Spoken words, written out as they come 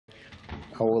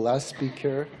Our last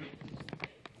speaker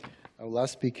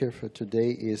for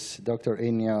today is Dr.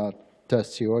 Ennio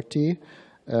Tasciotti,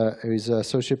 who is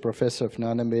Associate Professor of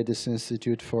Nanomedicine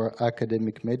Institute for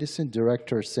Academic Medicine,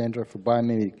 Director, Center for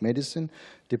Biomimetic Medicine,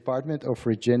 Department of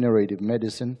Regenerative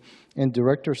Medicine, and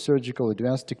Director, Surgical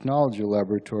Advanced Technology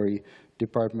Laboratory,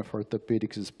 Department of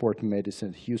Orthopedics and Sport Medicine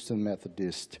at Houston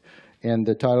Methodist. And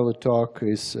the title of the talk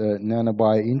is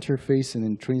Nanobio Interface and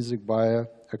Intrinsic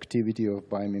Bioactivity of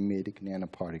Biomimetic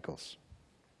Nanoparticles.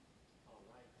 All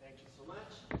right, thank you so much.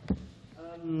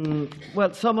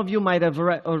 Well, some of you might have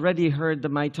already heard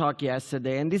my talk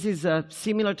yesterday, and this is a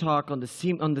similar talk on the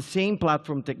same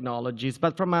platform technologies,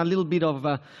 but from a little bit of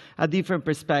a different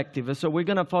perspective. So we're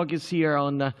going to focus here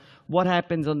on what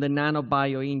happens on the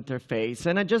nanobio interface.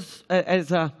 And I just,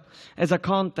 as a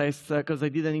context, because I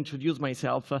didn't introduce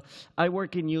myself, I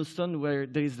work in Houston, where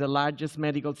there is the largest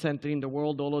medical center in the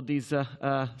world. All of these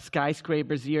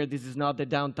skyscrapers here, this is not the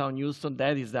downtown Houston,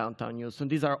 that is downtown Houston.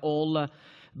 These are all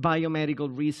Biomedical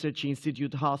Research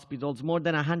Institute hospitals. More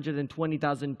than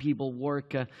 120,000 people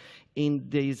work in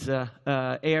this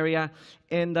area.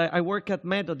 And I work at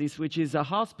Methodist, which is a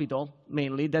hospital,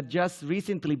 mainly, that just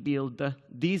recently built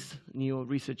this new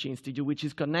research institute, which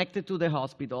is connected to the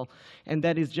hospital, and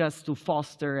that is just to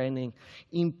foster and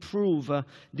improve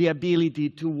the ability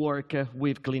to work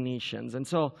with clinicians. And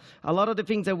so a lot of the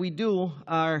things that we do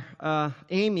are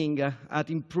aiming at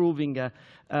improving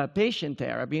patient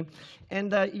therapy.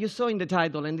 And you saw in the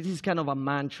title, and this is kind of a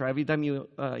mantra. Every time you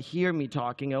hear me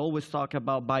talking, I always talk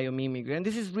about biomimicry. And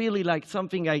this is really like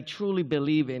something I truly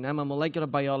believe in. I'm a molecular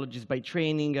biologist by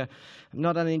training. I'm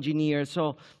not an engineer.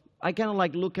 So I kind of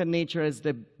like look at nature as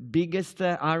the biggest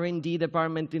R&D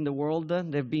department in the world.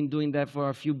 They've been doing that for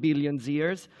a few billion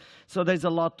years. So there's a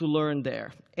lot to learn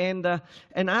there. And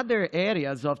other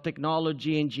areas of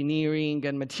technology, engineering,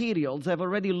 and materials have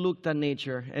already looked at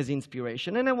nature as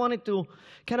inspiration. And I wanted to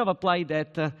kind of apply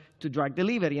that to drug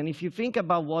delivery. And if you think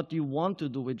about what you want to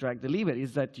do with drug delivery,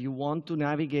 is that you want to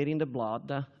navigate in the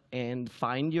blood and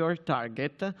find your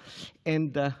target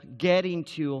and get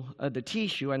into the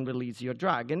tissue and release your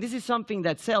drug. And this is something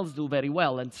that cells do very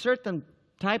well. And certain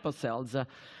type of cells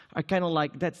are kind of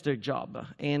like, that's their job.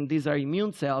 And these are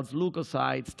immune cells,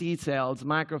 leukocytes, T cells,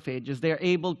 macrophages. They're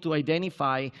able to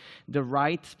identify the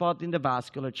right spot in the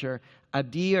vasculature,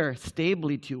 adhere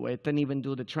stably to it, and even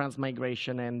do the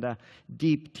transmigration and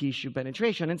deep tissue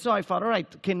penetration. And so I thought, all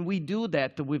right, can we do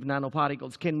that with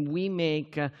nanoparticles? Can we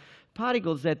make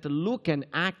particles that look and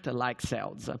act like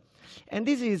cells? And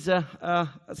this is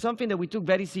something that we took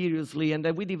very seriously and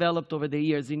that we developed over the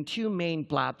years in two main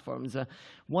platforms.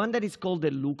 One that is called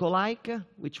the lookalike,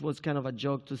 which was kind of a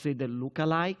joke to say the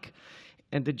lookalike.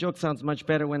 And the joke sounds much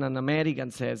better when an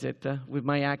American says it. With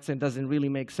my accent, doesn't really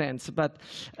make sense. But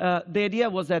the idea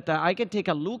was that I can take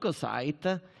a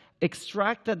leukocyte,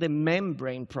 extract the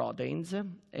membrane proteins,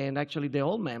 and actually the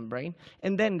whole membrane,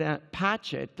 and then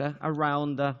patch it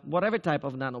around whatever type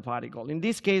of nanoparticle. In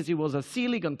this case, it was a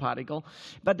silicon particle,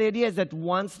 but the idea is that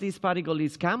once this particle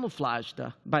is camouflaged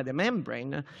by the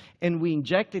membrane, and we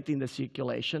inject it in the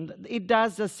circulation, it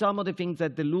does some of the things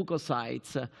that the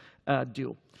leukocytes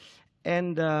do.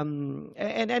 And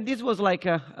this was like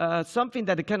something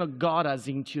that kind of got us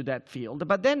into that field.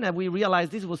 But then we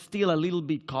realized this was still a little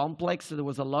bit complex. There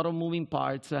was a lot of moving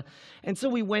parts. And so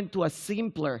we went to a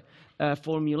simpler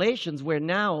formulations where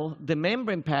now the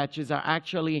membrane patches are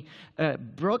actually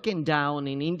broken down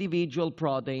in individual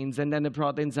proteins, and then the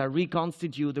proteins are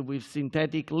reconstituted with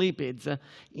synthetic lipids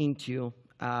into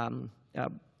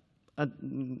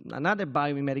another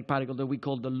biomimetic particle that we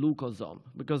call the leucosome,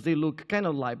 because they look kind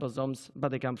of liposomes, but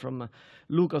they come from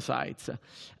leukocytes.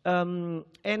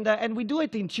 And we do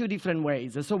it in two different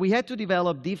ways. So we had to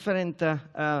develop different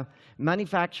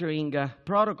manufacturing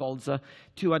protocols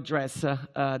to address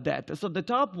that. So the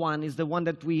top one is the one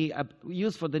that we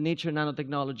used for the Nature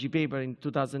Nanotechnology paper in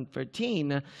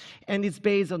 2013, and it's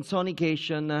based on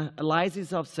sonication,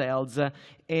 lysis of cells,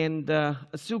 and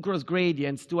sucrose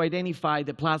gradients to identify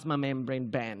the plasma membrane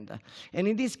band. And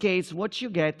in this case, what you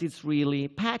get is really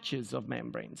patches of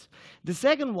membranes. The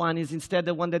second one is instead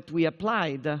the one that we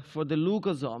applied for the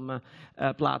leucosome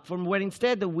platform, where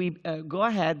instead we go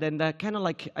ahead and kind of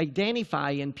like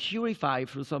identify and purify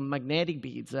through some magnetic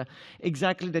beads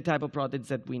exactly the type of proteins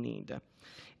that we need.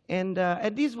 And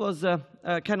this was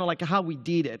kind of like how we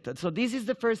did it. So this is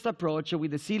the first approach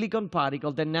with the silicon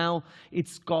particle that now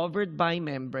it's covered by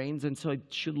membranes, and so it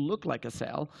should look like a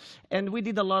cell. And we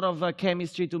did a lot of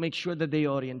chemistry to make sure that the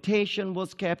orientation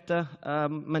was kept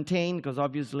maintained, because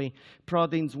obviously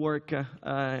proteins work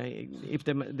if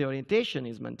the orientation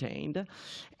is maintained.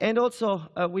 And also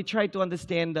we tried to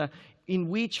understand in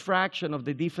which fraction of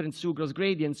the different sucrose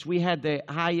gradients we had the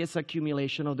highest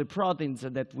accumulation of the proteins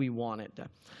that we wanted.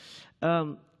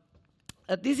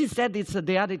 This is said it's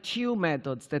the other two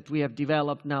methods that we have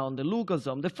developed now on the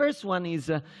glucosome. The first one is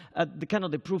the kind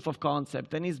of the proof of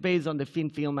concept, and is based on the thin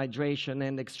film hydration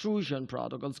and extrusion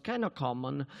protocols, kind of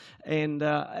common. And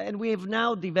we have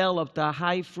now developed a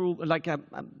high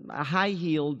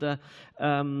yield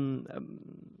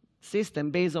system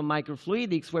based on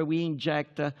microfluidics, where we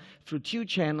inject through two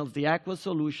channels the aqueous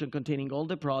solution containing all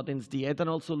the proteins, the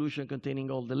ethanol solution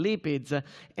containing all the lipids,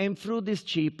 and through this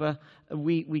chip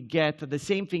we get the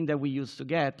same thing that we used to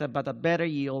get, but a better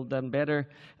yield and better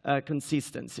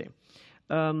consistency.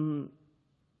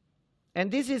 And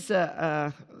this is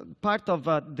part of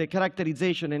the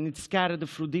characterization, and it's scattered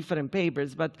through different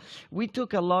papers, but we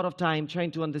took a lot of time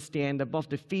trying to understand both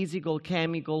the physical,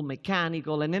 chemical,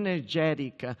 mechanical, and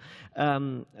energetic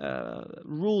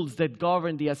rules that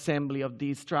govern the assembly of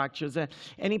these structures. And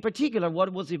in particular,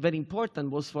 what was very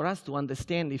important was for us to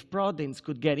understand if proteins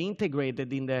could get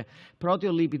integrated in the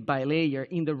proteolipid bilayer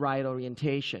in the right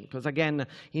orientation. Because again,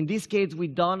 in this case, we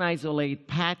don't isolate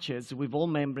patches with all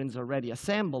membranes already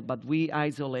assembled, but we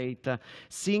isolate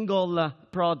single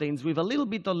proteins with a little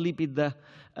bit of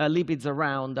lipids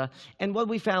around. And what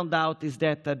we found out is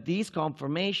that this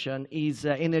conformation is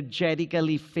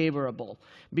energetically favorable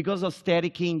because of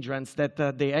static hindrance that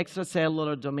the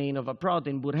extracellular domain of a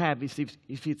protein would have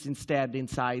if it's instead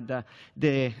inside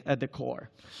the core.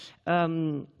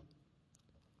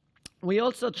 We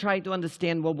also tried to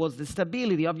understand what was the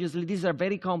stability. Obviously, these are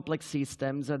very complex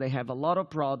systems. They have a lot of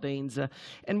proteins.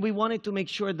 And we wanted to make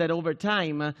sure that over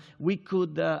time, we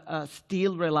could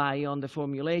still rely on the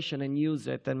formulation and use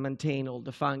it and maintain all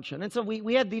the function. And so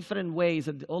we had different ways.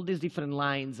 All these different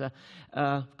lines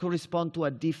correspond to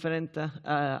a different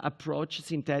approach,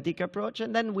 synthetic approach.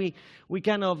 And then we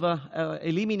kind of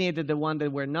eliminated the one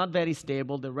that were not very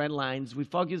stable, the red lines. We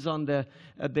focused on the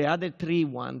other three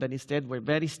ones that instead were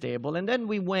very stable. And then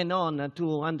we went on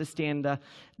to understand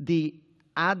the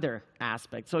other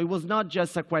aspects. So it was not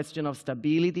just a question of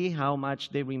stability, how much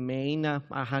they remain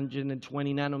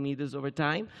 120 nanometers over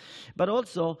time, but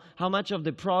also how much of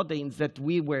the proteins that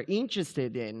we were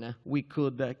interested in we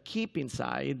could keep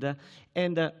inside.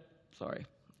 And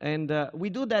we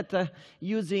do that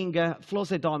using flow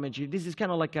cytometry. This is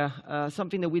kind of like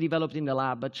something that we developed in the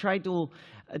lab, but try to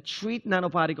treat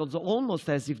nanoparticles almost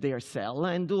as if they are cell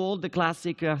and do all the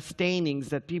classic stainings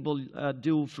that people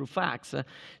do through fax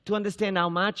to understand how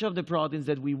much of the proteins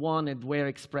that we wanted were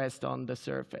expressed on the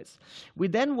surface. We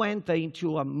then went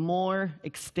into a more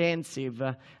extensive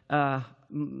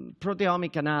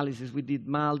proteomic analysis. We did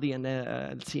MALDI and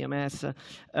LCMS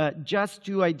just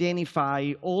to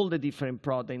identify all the different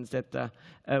proteins that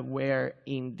were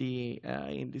in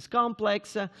this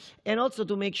complex, and also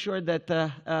to make sure that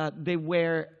they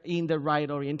were in the right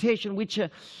orientation, which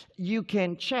you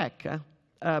can check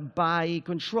by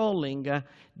controlling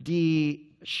the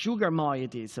sugar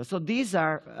moieties. So these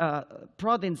are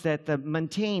proteins that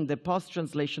maintain the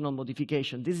post-translational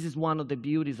modification. This is one of the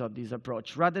beauties of this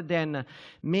approach. Rather than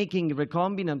making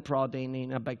recombinant protein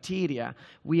in a bacteria,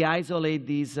 we isolate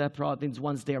these proteins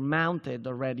once they're mounted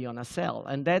already on a cell.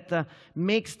 And that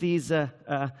makes these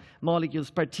molecules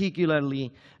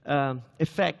particularly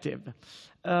effective.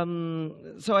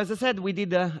 So as I said, we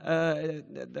did a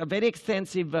very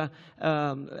extensive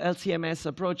LCMS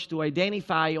approach to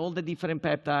identify all the different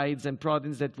peptides and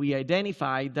proteins that we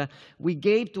identified. We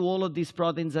gave to all of these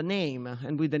proteins a name,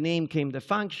 and with the name came the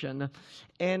function.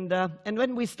 And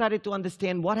when we started to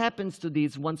understand what happens to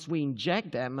these once we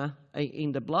inject them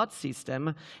in the blood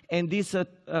system, and these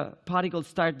particles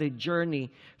start their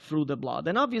journey through the blood.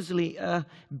 And obviously,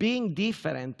 being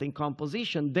different in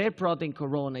composition, their protein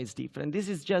corona is different. This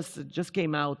is just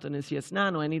came out in CS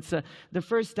Nano, and it's the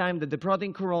first time that the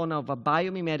protein corona of a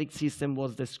biomimetic system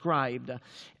was described.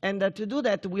 And to do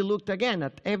that, we looked again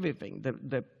at everything,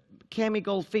 the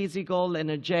chemical, physical,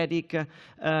 energetic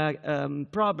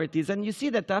properties. And you see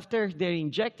that after they're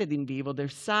injected in vivo, their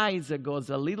size goes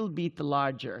a little bit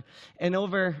larger. And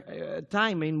over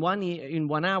time, in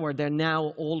 1 hour, they're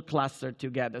now all clustered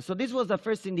together. So this was the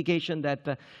first indication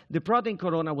that the protein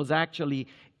corona was actually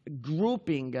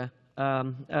grouping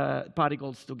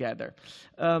particles together.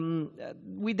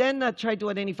 We then tried to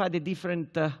identify the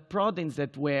different proteins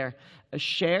that were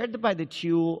shared by the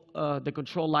two, the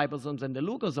control liposomes and the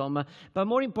glucosome, but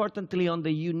more importantly on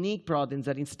the unique proteins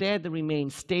that instead remain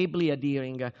stably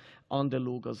adhering on the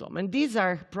glucosome. And these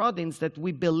are proteins that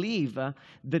we believe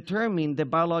determine the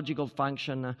biological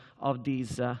function of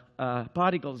these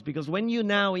particles, because when you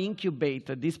now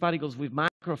incubate these particles with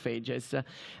macrophages,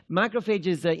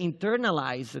 macrophages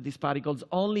internalize these particles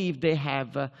only if they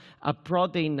have a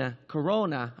protein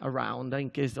corona around, in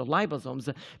case of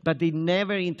liposomes, but they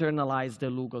never internalize the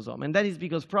glucosome. And that is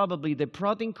because probably the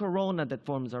protein corona that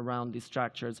forms around these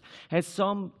structures has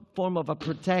some form of a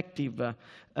protective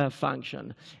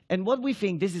function. And what we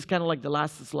think, this is kind of like the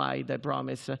last slide, I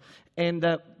promise,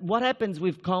 and what happens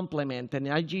with complement and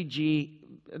IgG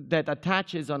that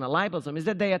attaches on a liposome is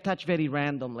that they attach very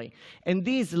randomly. And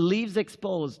this leaves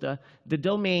exposed the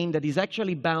domain that is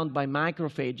actually bound by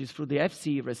macrophages through the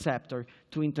Fc receptor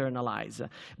to internalize.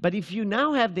 But if you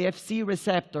now have the Fc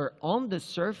receptor on the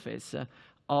surface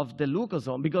of the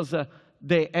glucosome, because the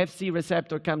Fc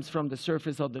receptor comes from the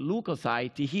surface of the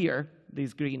leukocyte here,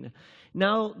 this green.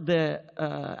 Now the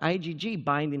IgG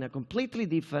bind in a completely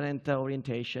different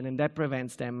orientation, and that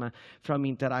prevents them from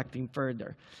interacting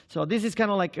further. So this is kind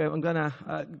of like, I'm going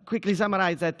to quickly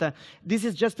summarize that this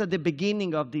is just at the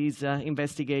beginning of this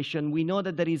investigation. We know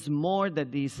that there is more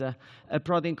that this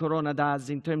protein corona does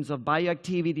in terms of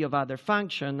bioactivity of other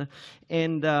function,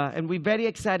 and we're very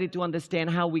excited to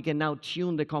understand how we can now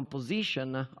tune the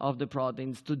composition of the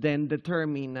proteins to then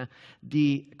determine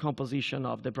the composition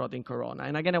of the protein corona.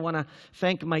 And again, I want to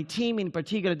thank my team in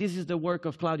particular. This is the work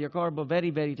of Claudia Corbo, very,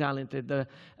 very talented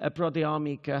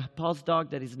proteomic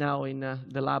postdoc that is now in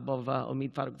the lab of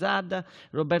Omid Farrokhzad.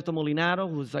 Roberto Molinaro,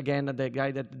 who's again the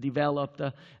guy that developed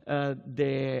the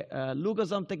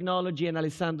glucosome technology, and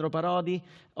Alessandro Parodi.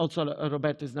 Also,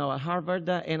 Roberto is now at Harvard,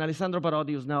 and Alessandro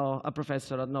Parodi is now a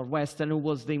professor at Northwestern, who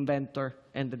was the inventor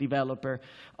and the developer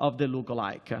of the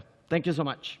leukolike. Thank you so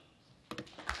much.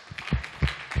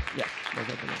 Yeah,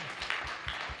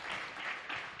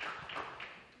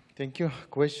 thank you.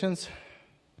 Questions?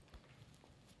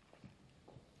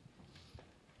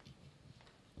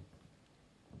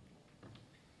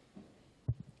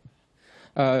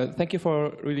 Thank you for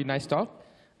a really nice talk.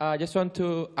 I just want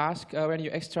to ask, when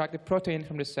you extract the protein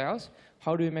from the cells,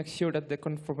 how do you make sure that the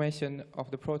conformation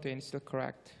of the protein is still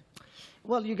correct?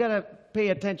 Well, you got to pay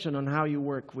attention on how you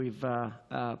work with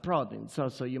proteins.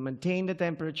 So you maintain the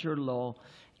temperature low,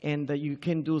 and you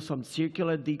can do some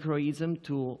circular dichroism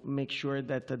to make sure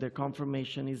that the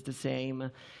conformation is the same.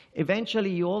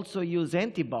 Eventually, you also use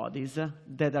antibodies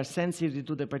that are sensitive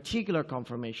to the particular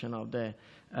conformation of the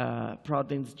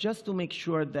proteins, just to make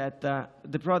sure that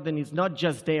the protein is not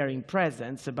just there in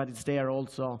presence, but it's there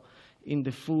also in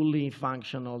the fully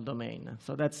functional domain.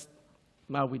 So that's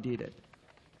how we did it.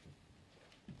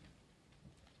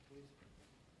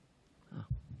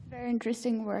 Very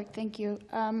interesting work, thank you.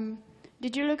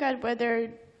 Did you look at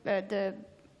whether the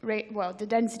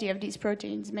density of these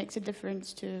proteins makes a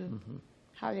difference to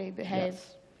how they behave?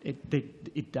 Yes,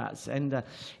 it does. And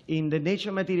in the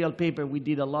Nature Material paper, we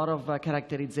did a lot of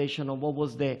characterization of what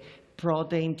was the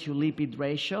protein to lipid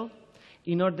ratio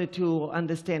in order to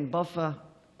understand both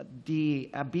the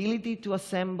ability to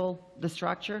assemble the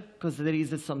structure, because there is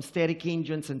some steric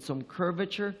hindrance and some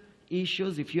curvature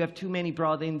issues. If you have too many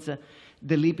proteins,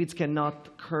 the lipids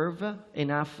cannot curve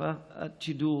enough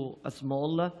to do a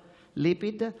small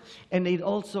lipid, and it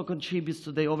also contributes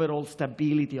to the overall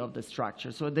stability of the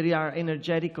structure. So there are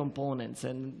energetic components,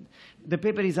 and the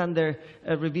paper is under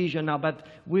revision now, but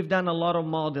we've done a lot of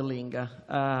modeling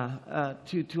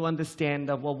to understand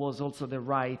what was also the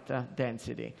right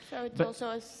density. So it's also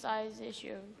a size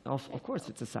issue? Of course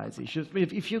it's a size issue.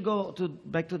 If you go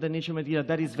back to the Nature Material,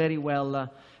 that is very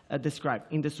well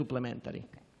described in the supplementary.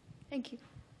 Okay. Thank you.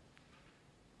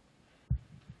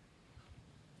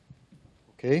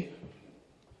 Okay.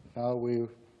 Now we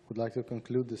would like to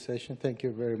conclude the session. Thank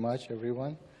you very much,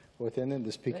 everyone who attended,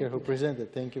 the speaker who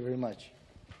presented. Thank you very much.